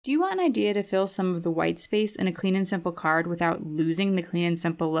Do you want an idea to fill some of the white space in a clean and simple card without losing the clean and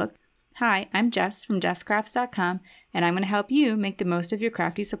simple look? Hi, I'm Jess from JessCrafts.com, and I'm going to help you make the most of your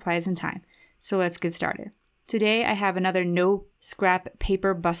crafty supplies and time. So let's get started. Today I have another no scrap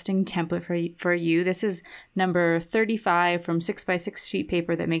paper busting template for you. This is number 35 from 6x6 sheet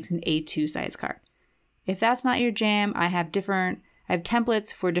paper that makes an A2 size card. If that's not your jam, I have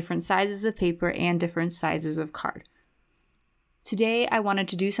templates for different sizes of paper and different sizes of card. Today I wanted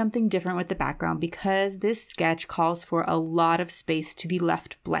to do something different with the background because this sketch calls for a lot of space to be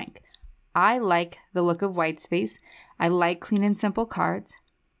left blank. I like the look of white space. I like clean and simple cards,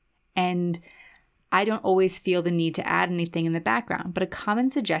 and I don't always feel the need to add anything in the background, but a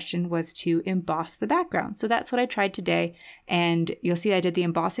common suggestion was to emboss the background. So that's what I tried today, and you'll see I did the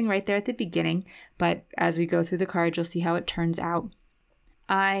embossing right there at the beginning, but as we go through the card, you'll see how it turns out.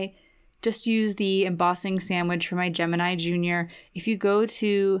 I just use the embossing sandwich for my Gemini Junior. If you go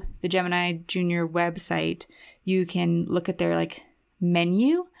to the Gemini Junior website, you can look at their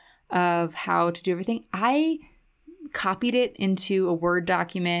menu of how to do everything. I copied it into a Word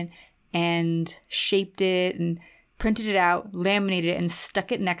document and shaped it and printed it out, laminated it, and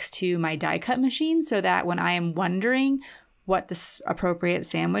stuck it next to my die cut machine so that when I am wondering what the appropriate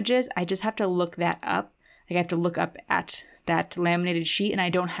sandwich is, I just have to look that up. I have to look up at that laminated sheet, and I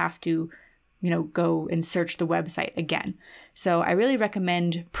don't have to, go and search the website again. So I really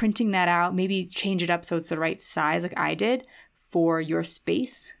recommend printing that out, maybe change it up so it's the right size like I did for your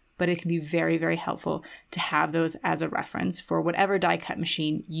space, but it can be very, very helpful to have those as a reference for whatever die cut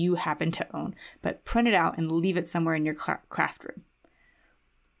machine you happen to own, but print it out and leave it somewhere in your craft room.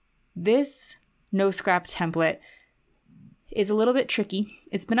 This no scrap template is a little bit tricky.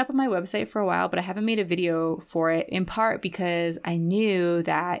 It's been up on my website for a while, but I haven't made a video for it, in part because I knew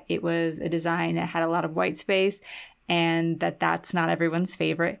that it was a design that had a lot of white space and that that's not everyone's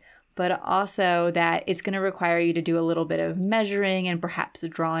favorite, but also that it's going to require you to do a little bit of measuring and perhaps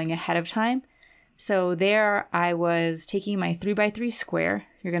drawing ahead of time. So there I was taking my 3x3 square.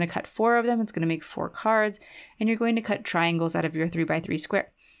 You're going to cut 4 of them. It's going to make 4 cards, and you're going to cut triangles out of your 3x3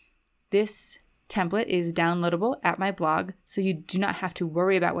 square. This template is downloadable at my blog, so you do not have to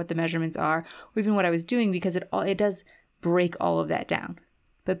worry about what the measurements are or even what I was doing, because it does break all of that down.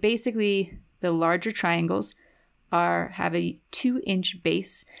 But basically, the larger triangles have a 2-inch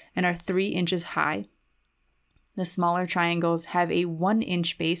base and are 3 inches high. The smaller triangles have a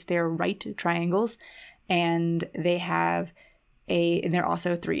 1-inch base. They're right triangles, and they're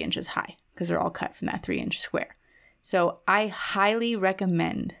also 3 inches high because they're all cut from that 3-inch square. So I highly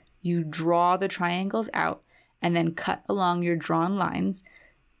recommend you draw the triangles out and then cut along your drawn lines.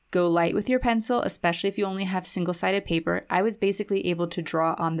 Go light with your pencil, especially if you only have single-sided paper. I was basically able to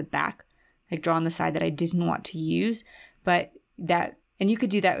draw on the back, draw on the side that I didn't want to use, and you could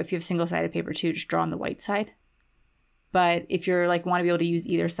do that if you have single-sided paper too, just draw on the white side. But if you're want to be able to use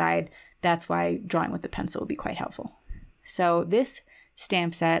either side, that's why drawing with the pencil would be quite helpful. So this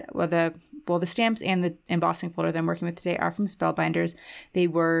stamp set, the stamps and the embossing folder that I'm working with today are from Spellbinders. They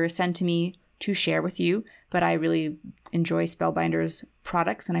were sent to me to share with you, but I really enjoy Spellbinders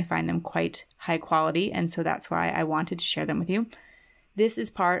products and I find them quite high quality, and so that's why I wanted to share them with you. This is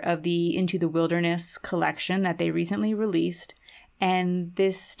part of the Into the Wilderness collection that they recently released, and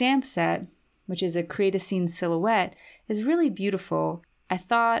this stamp set, which is a Create a Scene silhouette, is really beautiful. I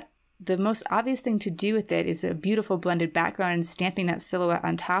thought the most obvious thing to do with it is a beautiful blended background and stamping that silhouette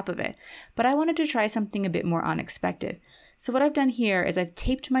on top of it. But I wanted to try something a bit more unexpected. So what I've done here is I've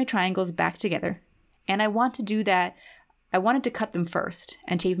taped my triangles back together, and I want to do that. I wanted to cut them first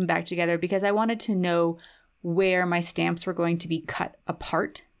and tape them back together because I wanted to know where my stamps were going to be cut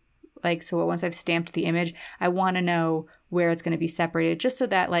apart. So once I've stamped the image, I want to know where it's going to be separated, just so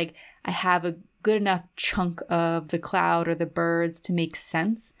that I have a good enough chunk of the cloud or the birds to make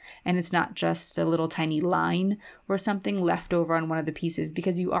sense, and it's not just a little tiny line or something left over on one of the pieces,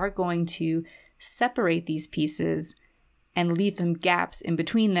 because you are going to separate these pieces and leave them gaps in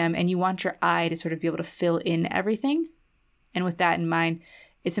between them, and you want your eye to sort of be able to fill in everything. And with that in mind,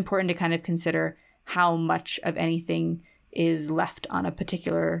 it's important to kind of consider how much of anything is left on a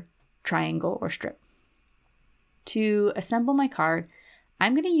particular triangle or strip. To assemble my card,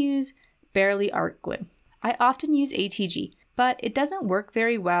 I'm going to use Barely Art Glue. I often use ATG, but it doesn't work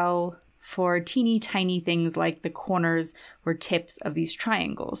very well for teeny tiny things like the corners or tips of these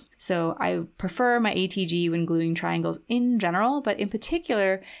triangles. So I prefer my ATG when gluing triangles in general, but in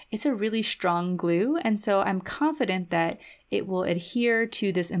particular, it's a really strong glue, and so I'm confident that it will adhere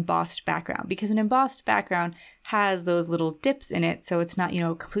to this embossed background, because an embossed background has those little dips in it, so it's not,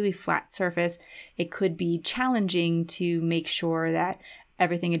 completely flat surface. It could be challenging to make sure that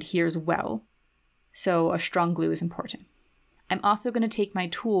everything adheres well. So a strong glue is important. I'm also going to take my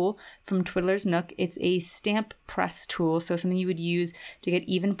tool from Twiddler's Nook. It's a stamp press tool, so something you would use to get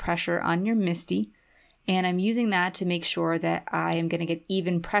even pressure on your MISTI. And I'm using that to make sure that I am going to get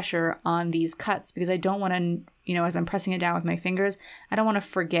even pressure on these cuts, because I don't want to, as I'm pressing it down with my fingers, I don't want to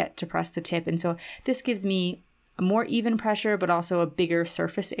forget to press the tip. And so this gives me a more even pressure, but also a bigger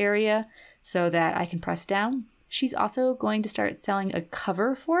surface area so that I can press down. She's also going to start selling a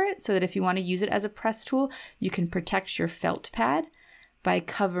cover for it so that if you want to use it as a press tool, you can protect your felt pad by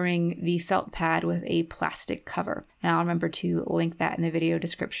covering the felt pad with a plastic cover. And I'll remember to link that in the video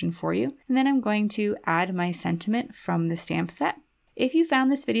description for you. And then I'm going to add my sentiment from the stamp set. If you found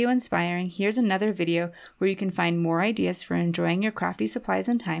this video inspiring, here's another video where you can find more ideas for enjoying your crafty supplies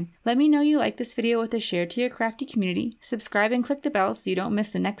and time. Let me know you like this video with a share to your crafty community, subscribe and click the bell so you don't miss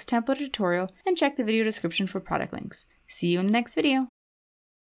the next template tutorial, and check the video description for product links. See you in the next video.